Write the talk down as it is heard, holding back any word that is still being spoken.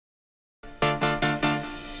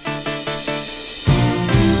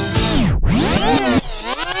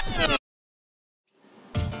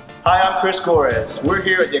Hi, I'm Gorres. We're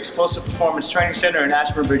here at the Explosive Performance Training Center in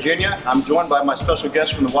Ashburn, Virginia. I'm joined by my special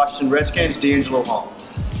guest from the Washington Redskins, DeAngelo Hall.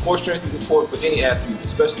 Core strength is important for any athlete,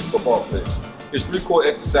 especially football players. There's 3 core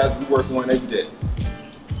exercises we work on every day.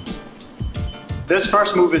 This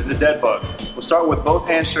first move is the dead bug. We'll start with both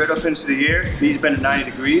hands straight up into the air, knees bent at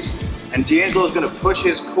 90 degrees, and DeAngelo is going to push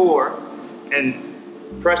his core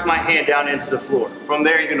and press my hand down into the floor. From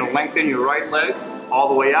there, you're going to lengthen your right leg all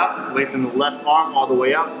the way out, lengthen the left arm all the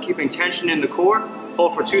way out, keeping tension in the core.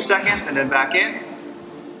 Hold for 2 seconds and then back in.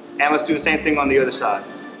 And let's do the same thing on the other side.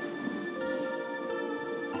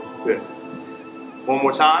 Good. One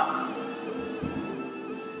more time.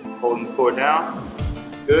 Holding the core down.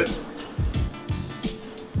 Good.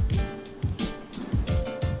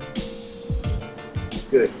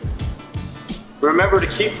 Good. Remember to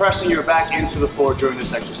keep pressing your back into the floor during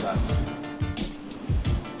this exercise.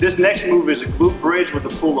 This next move is a glute bridge with a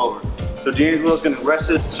pullover. So DeAngelo is going to rest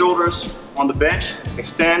his shoulders on the bench,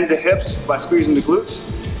 extend the hips by squeezing the glutes,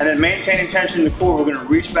 and then maintaining tension in the core, we're going to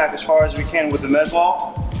reach back as far as we can with the med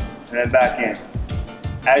ball, and then back in.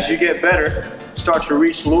 As you get better, start to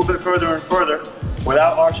reach a little bit further and further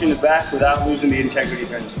without arching the back, without losing the integrity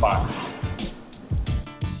here in the spine.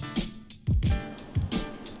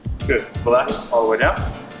 Good. Relax all the way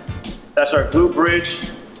down. That's our glute bridge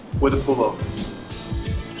with a pullover.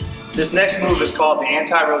 This next move is called the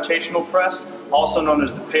anti-rotational press, also known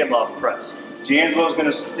as the Palov press. DeAngelo is going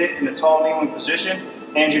to sit in a tall kneeling position.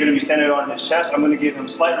 Hands are going to be centered on his chest. I'm going to give him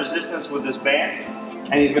slight resistance with this band.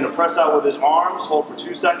 And he's going to press out with his arms, hold for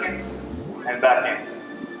 2 seconds, and back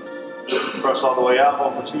in. Press all the way out,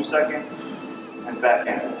 hold for 2 seconds, and back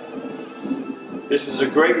in. This is a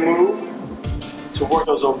great move to work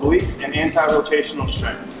those obliques and anti-rotational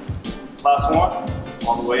strength. Last one,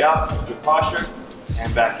 all the way out, good posture,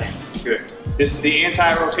 and back in. Good. This is the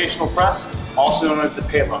anti-rotational press, also known as the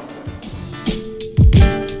Palov press.